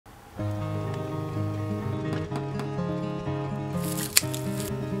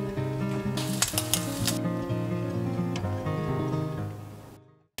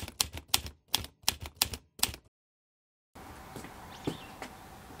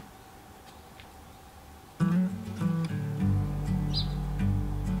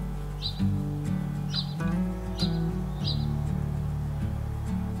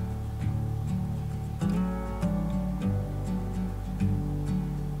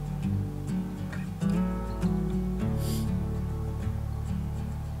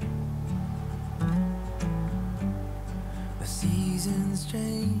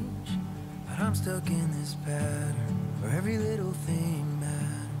I'm stuck in this pattern where every little thing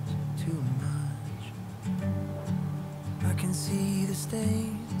matters too much. I can see the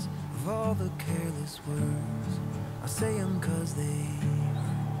stains of all the careless words. I say them 'cause they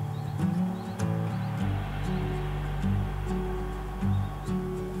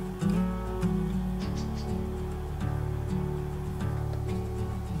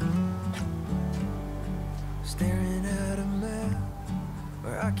staring at a map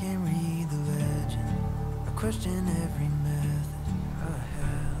where I can't read the legend. I question every method I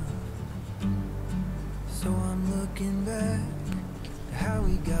have. So I'm looking back to how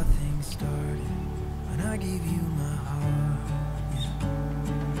we got things started when I gave you my heart. Yeah.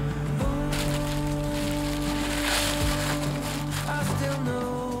 Oh, I still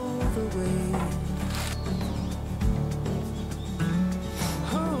know the way.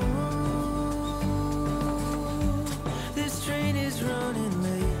 Running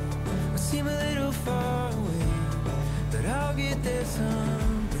late, I seem a little far away, but I'll get there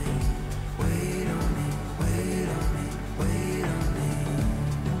someday. Wait on me, wait on me, wait on me.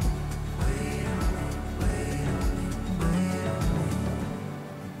 Wait on me, wait on me, wait on me.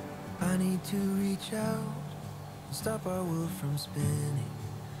 I need to reach out and stop our world from spinning,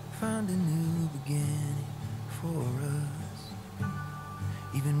 find a new beginning for us.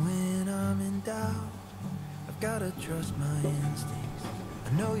 Even when I'm in doubt, I've gotta trust my instincts. I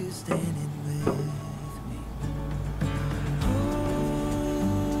know you're standing with me. Oh,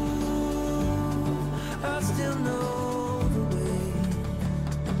 I still know the way.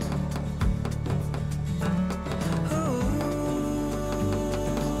 Oh,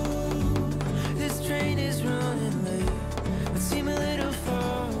 this train is running late. I seem a little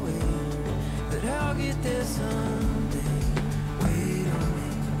far away, but I'll get there someday. Wait on me,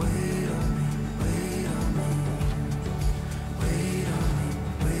 wait on me, wait on me. Wait on me,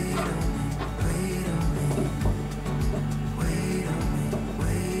 wait on me, wait on me. Wait on me,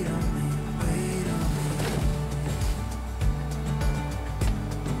 wait on me, wait on me.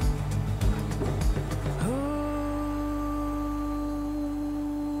 Oh,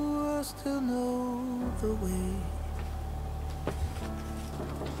 I still know the way.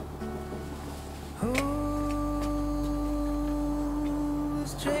 Oh,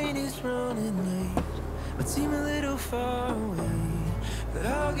 this train is running late, but seem a little far away, but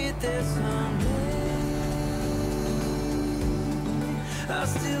I'll get there someday. I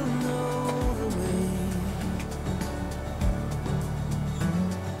still know the way.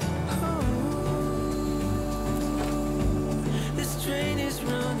 Oh, this train is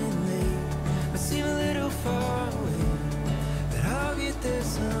running late, but seem a little far away, but I'll get there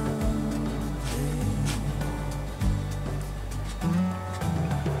someday.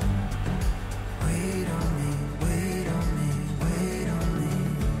 Wait on me, wait on me, wait on me.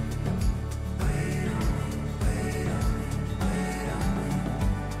 Wait on me, wait on me, wait on me.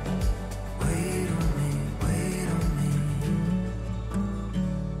 Wait on me, wait on me.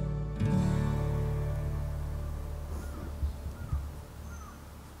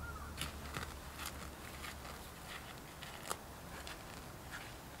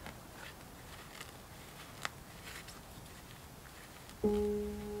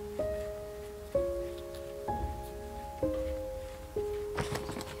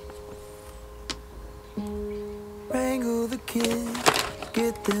 Wrangle the kids,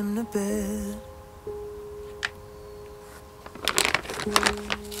 get them to bed.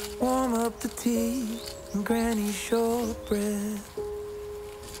 Warm up the tea and Granny's shortbread.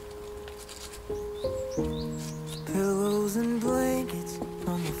 Pillows and blankets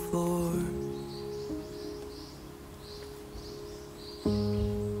on the floor.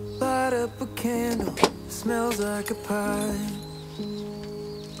 Light up a candle, smells like a pie.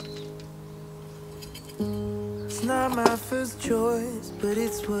 It's not my first choice, but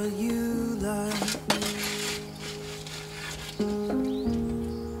it's what you like.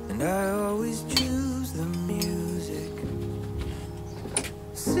 And I always choose the music.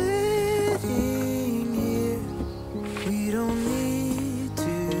 Sitting here, we don't need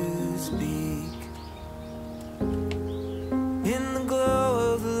to speak. In the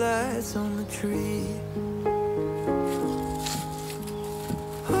glow of the lights on the tree.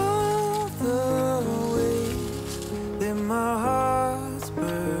 All the ways that my heart's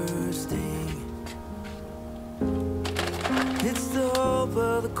bursting. It's the hope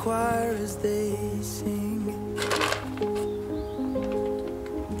of the choir as they sing.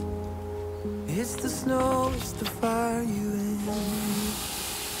 It's the snow, it's the fire you in.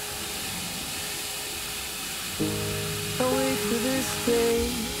 I wait for this day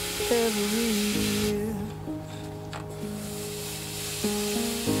every year.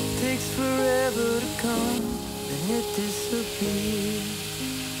 Takes forever to come, then it disappears.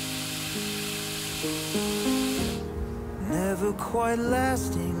 Never quite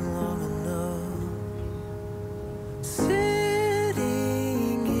lasting long enough.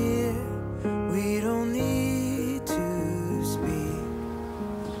 Sitting here, we don't need to speak.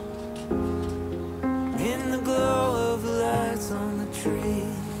 In the glow of the lights on the tree,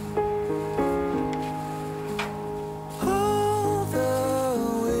 all the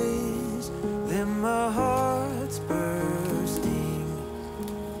ways that my heart's bursting.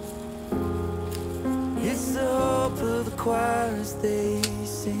 It's the hope of the choir as they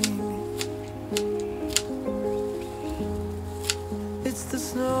sing. It's the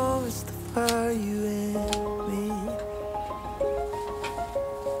snow, it's the fire, you and me.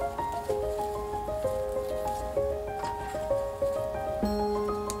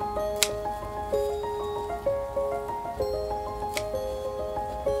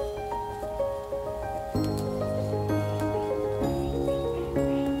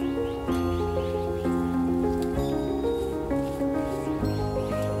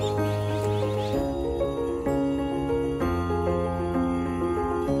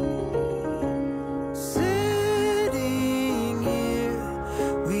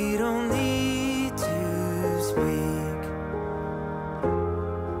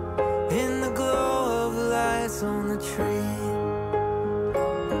 On the tree,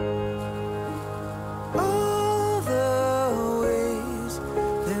 all the ways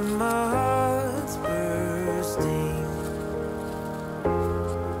that my heart's bursting.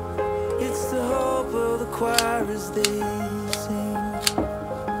 It's the hope of the choir as they sing.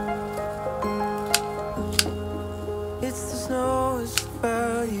 It's the snow, it's the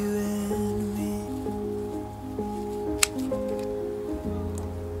fire, you and me.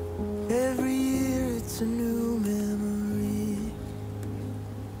 Every year it's a new memory.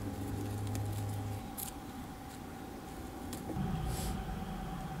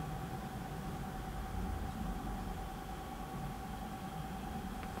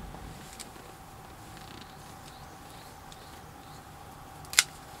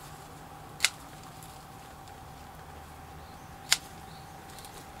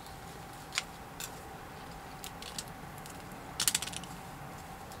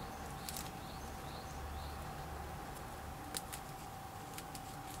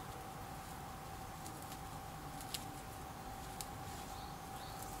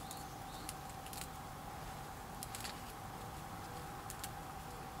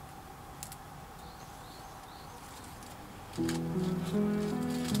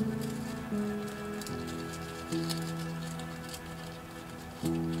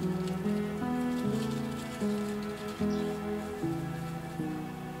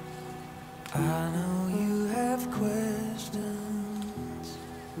 I know you have questions,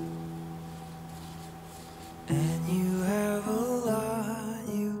 and you have a lot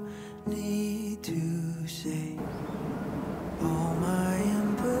you need to say. All my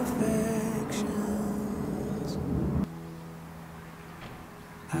imperfections,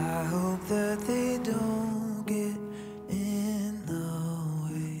 I hope that they don't get in the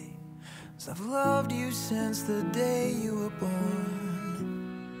way. 'Cause I've loved you since the day you were born.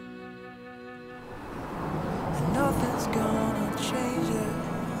 Nothing's gonna change it,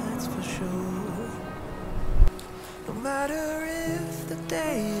 that's for sure. No matter if the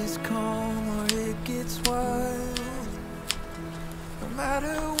day is calm or it gets wild, no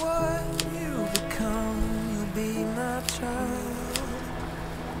matter what you become, you'll be my child.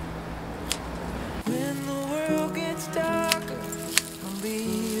 When the world gets darker, I'll be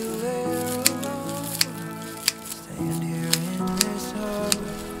there alone. Stand here in this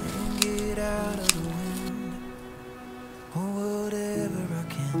harbor and get out of the wind. Or whatever I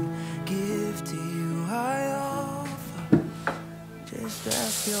can give to you, I offer. Just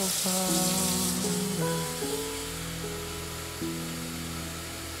ask your father.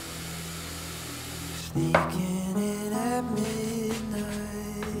 Sneaking in at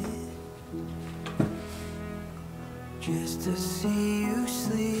midnight, just to see you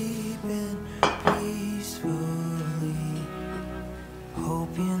sleeping peacefully.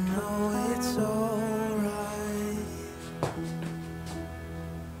 Hope you know it's alright,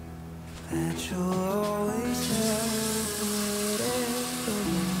 that you'll always have whatever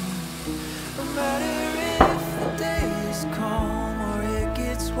you need. No matter if the day is calm or it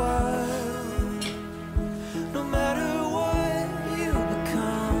gets wild, no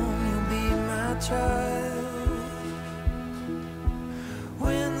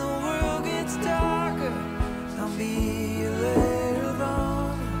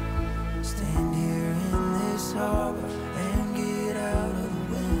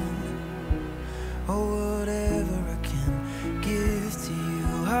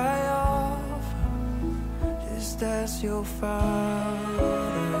just ask your father.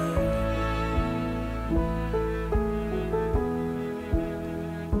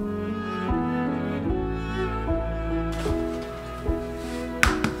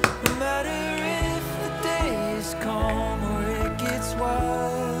 No matter if the day is calm or it gets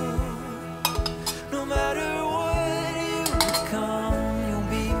wild, no matter what you become, you'll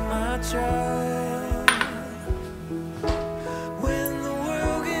be my child. When the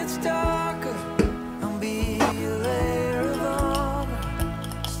world gets darker, I'll be a layer of armor.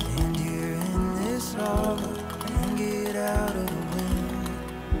 Stand here in this harbor and get out of the wind.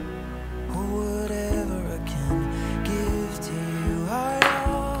 Or whatever I can give to you, I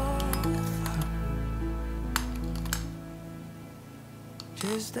offer.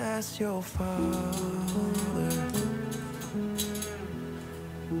 Just ask your father.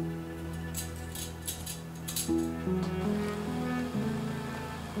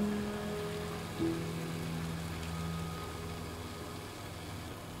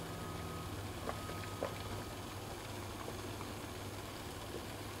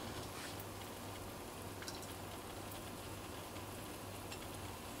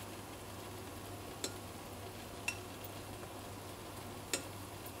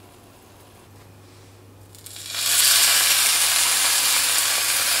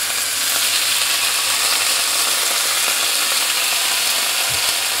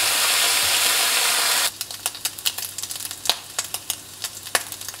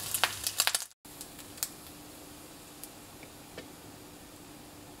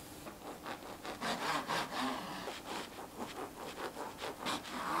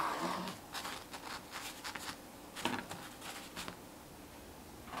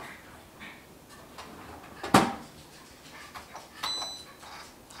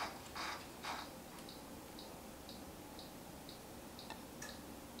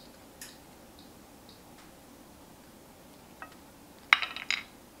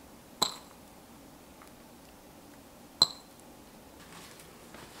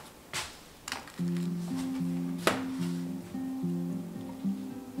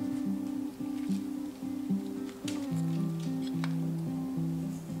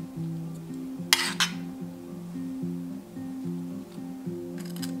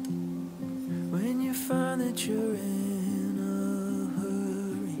 When you find that you're in a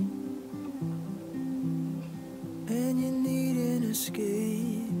hurry and you need an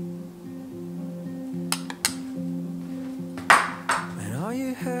escape, and all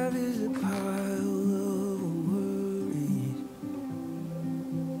you have is a pile of worries,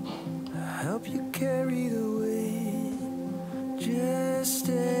 I'll help you carry the weight. Just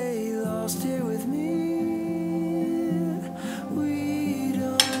stay lost here with me. We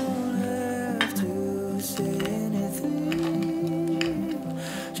don't have to say anything.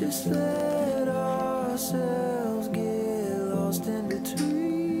 Just let ourselves get lost in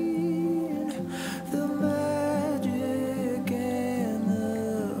between the magic and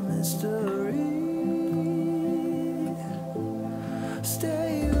the mystery.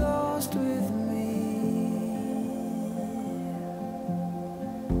 Stay lost with me.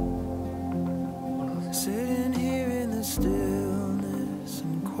 Sitting here in the stillness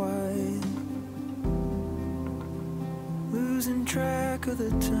and quiet, losing track of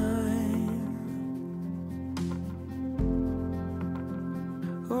the time.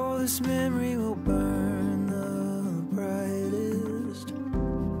 Oh, this memory will burn the brightest.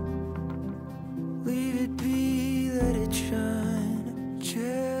 Leave it be, let it shine.